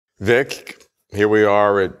Vic, here we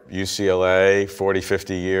are at UCLA 40,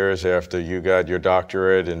 50 years after you got your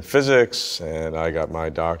doctorate in physics and I got my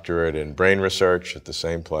doctorate in brain research at the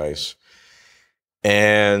same place.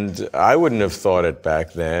 And I wouldn't have thought it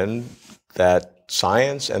back then that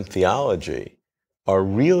science and theology are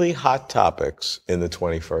really hot topics in the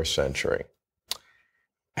 21st century.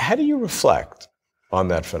 How do you reflect on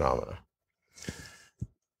that phenomena?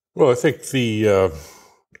 Well, I think the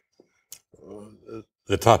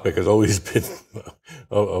topic has always been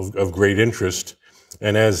of great interest,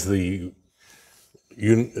 and as the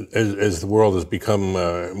world has become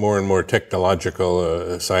more and more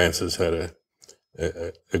technological, science has had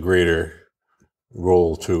a greater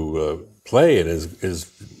role to play, and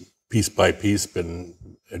is piece by piece been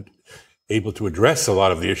able to address a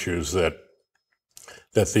lot of the issues that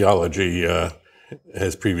theology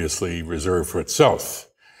has previously reserved for itself.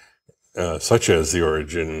 Such as the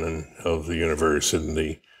origin of the universe and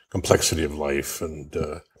the complexity of life and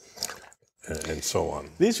so on.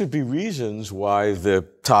 These would be reasons why the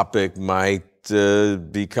topic might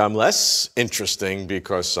become less interesting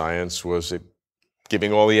because science was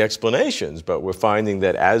giving all the explanations. But we're finding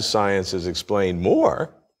that as science has explained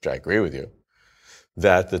more, which I agree with you,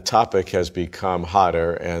 that the topic has become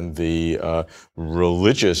hotter and the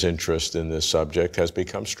religious interest in this subject has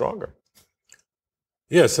become stronger.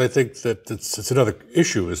 Yes, I think that it's another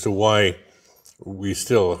issue as to why we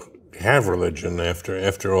still have religion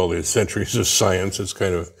after all these centuries of science. It's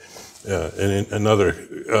kind of another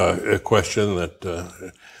question that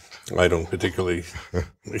I don't particularly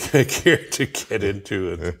care to get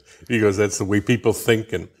into, because that's the way people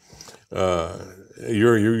think, and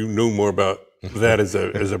you knew more about that as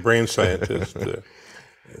a brain scientist.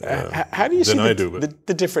 How do you see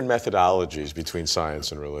the different methodologies between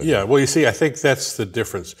science and religion? Yeah, well, you see, I think that's the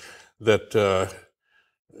difference, that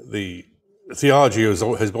the theology has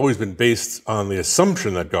always been based on the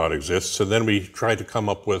assumption that God exists, and then we try to come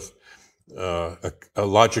up with a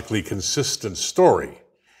logically consistent story.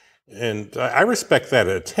 And I respect that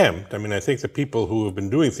attempt. I mean, I think the people who have been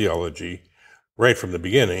doing theology right from the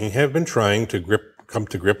beginning have been trying to come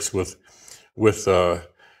to grips with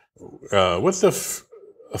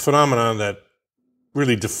a phenomenon that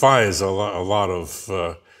really defies a lot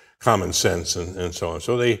of common sense and so on.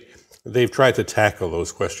 So they've tried to tackle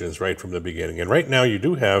those questions right from the beginning. And right now you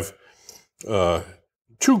do have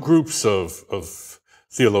two groups of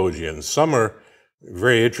theologians. Some are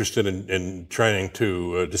very interested in trying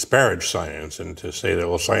to disparage science and to say that,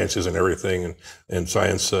 well, science isn't everything and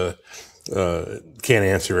science can't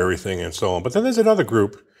answer everything and so on. But then there's another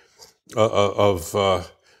group of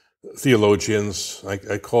theologians,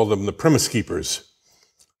 I call them the premise keepers,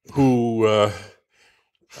 who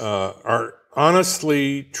are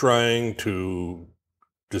honestly trying to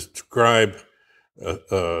describe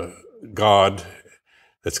God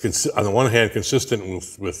that's on the one hand consistent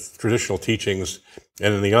with traditional teachings,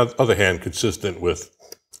 and on the other hand consistent with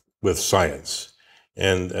science.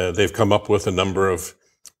 And they've come up with a number of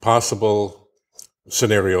possible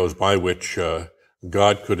scenarios by which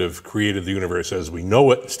God could have created the universe as we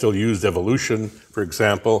know it, still used evolution, for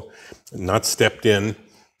example, not stepped in,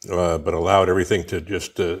 but allowed everything to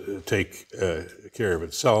just take care of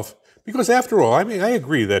itself. Because after all, I mean, I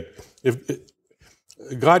agree that if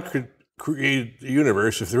God could create the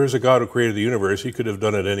universe, if there is a God who created the universe, he could have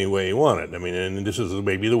done it any way he wanted. I mean, and this is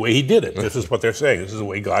maybe the way he did it. This is what they're saying. This is the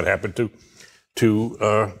way God happened to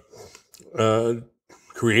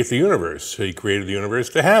create the universe. He created the universe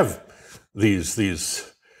to have these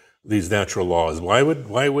natural laws. Why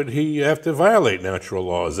would he have to violate natural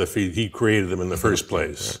laws if he created them in the first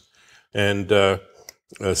place? And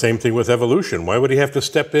same thing with evolution. Why would he have to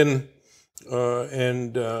step in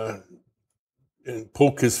and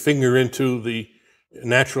poke his finger into the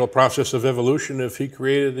natural process of evolution if he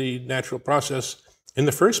created the natural process in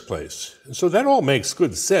the first place? And so that all makes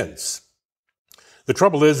good sense. The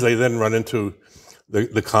trouble is they then run into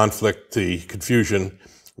the conflict, the confusion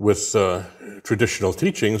with traditional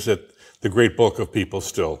teachings that the great bulk of people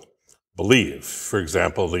still believe. For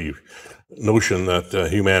example, the notion that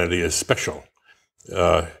humanity is special.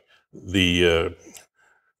 The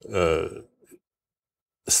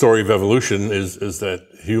story of evolution is that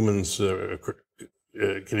humans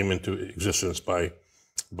came into existence by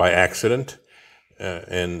accident,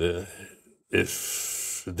 and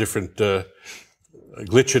if a different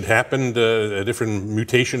glitch had happened, a different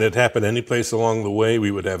mutation had happened any place along the way, we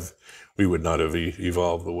would not have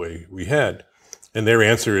evolved the way we had. And their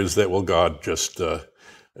answer is that, well, God just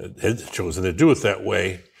had chosen to do it that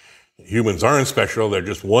way. Humans aren't special. They're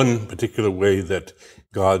just one particular way that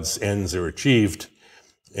God's ends are achieved.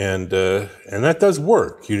 And that does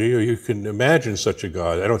work. You can imagine such a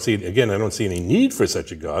God. I don't see any need for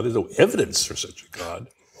such a God. There's no evidence for such a God.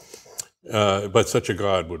 But such a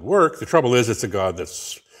God would work. The trouble is, it's a God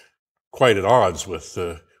that's quite at odds with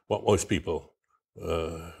what most people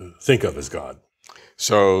think of as God.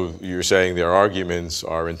 So you're saying their arguments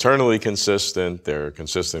are internally consistent, they're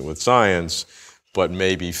consistent with science, but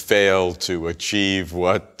maybe fail to achieve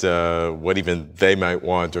what even they might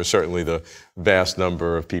want, or certainly the vast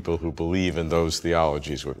number of people who believe in those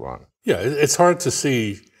theologies would want. Yeah, it's hard to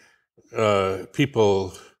see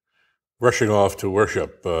people rushing off to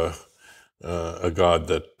worship a God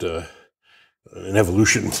that an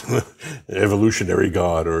evolutionary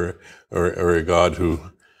God, or a God who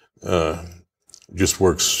just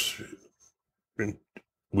works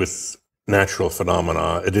with natural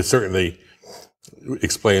phenomena. It certainly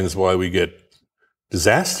explains why we get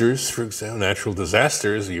disasters, for example, natural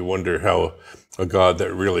disasters. You wonder how a God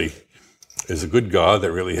that really is a good God,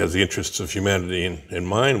 that really has the interests of humanity in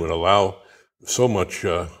mind, would allow so much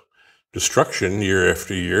destruction year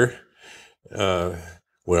after year.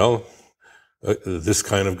 This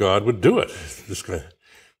kind of God would do it.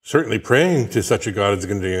 Certainly praying to such a God isn't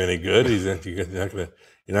going to do you any good.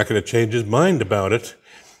 You're not going to change his mind about it.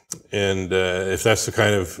 And if that's the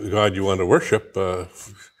kind of God you want to worship,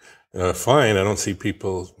 fine. I don't see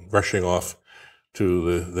people rushing off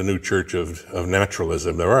to the new church of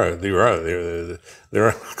naturalism. There are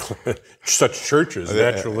such churches,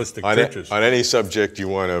 naturalistic churches. On any subject you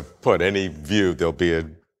want to put, any view, there'll be a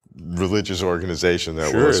religious organization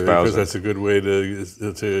that will espouse because it. that's a good way to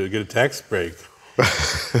get a tax break.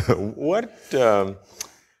 What do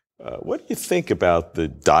you think about the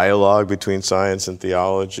dialogue between science and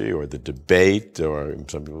theology, or the debate, or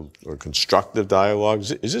some people, or constructive dialogue?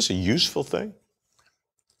 Is this a useful thing?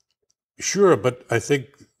 Sure, but I think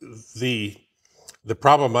the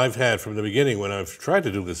problem I've had from the beginning when I've tried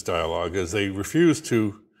to do this dialogue is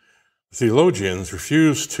theologians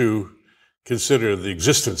refuse to consider the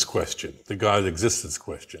existence question, the God existence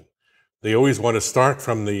question. They always want to start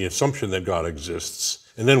from the assumption that God exists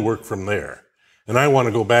and then work from there. And I want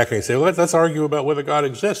to go back and say, well, let's argue about whether God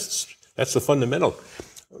exists. That's the fundamental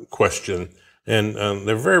question. And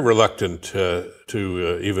they're very reluctant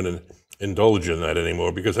to even indulge in that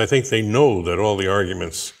anymore, because I think they know that all the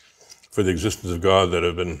arguments for the existence of God that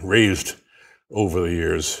have been raised over the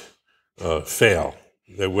years fail.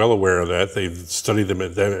 They're well aware of that. They've studied them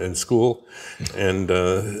in school, and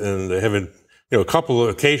they haven't.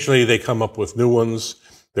 Occasionally they come up with new ones.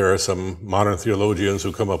 There are some modern theologians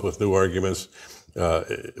who come up with new arguments.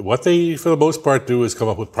 What they, for the most part, do is come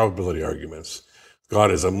up with probability arguments. God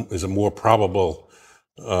is a more probable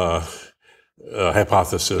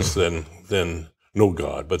hypothesis than no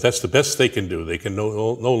God, but that's the best they can do. They can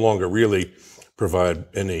no longer really provide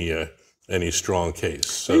any strong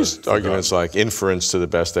case. These arguments like inference to the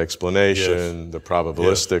best explanation, yes, the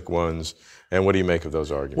probabilistic ones, and what do you make of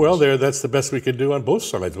those arguments? Well, that's the best we can do on both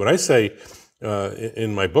sides. When I say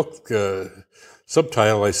in my book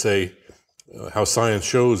subtitle, I say how science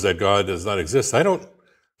shows that God does not exist. I don't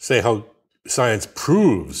say how science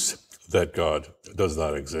proves that God does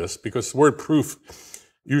not exist, because the word proof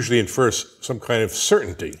usually infers some kind of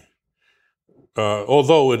certainty.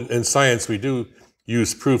 Although in science we do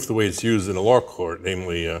use proof the way it's used in a law court,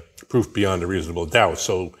 namely proof beyond a reasonable doubt.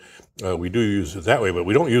 So we do use it that way, but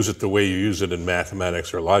we don't use it the way you use it in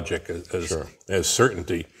mathematics or logic as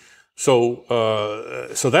certainty. So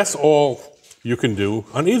that's all you can do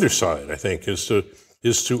on either side, I think, is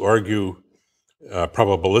to argue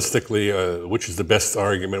probabilistically which is the best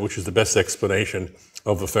argument, which is the best explanation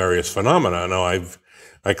of the various phenomena. Now,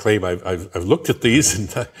 I claim I've looked at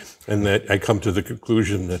these, and that I come to the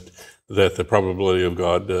conclusion that the probability of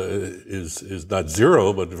God is not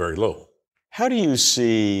zero, but very low. How do you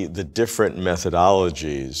see the different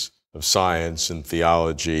methodologies of science and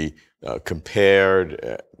theology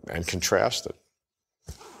compared and contrasted?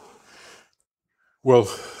 Well,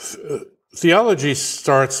 theology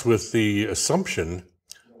starts with the assumption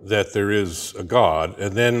that there is a God,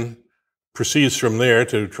 and then proceeds from there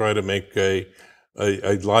to try to make a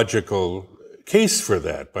logical case for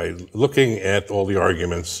that by looking at all the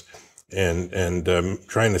arguments and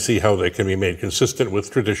trying to see how they can be made consistent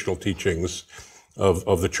with traditional teachings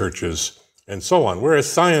of the churches and so on.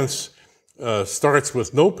 Whereas science starts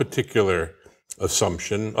with no particular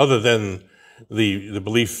assumption other than the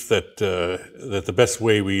belief that the best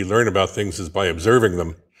way we learn about things is by observing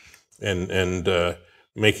them and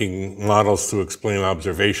making models to explain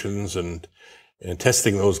observations and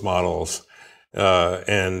testing those models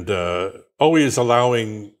and always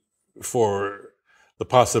allowing for the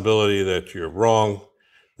possibility that you're wrong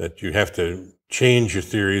that you have to change your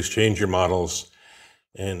theories, change your models,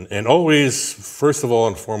 and always, first of all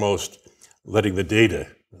and foremost, letting the data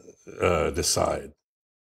decide.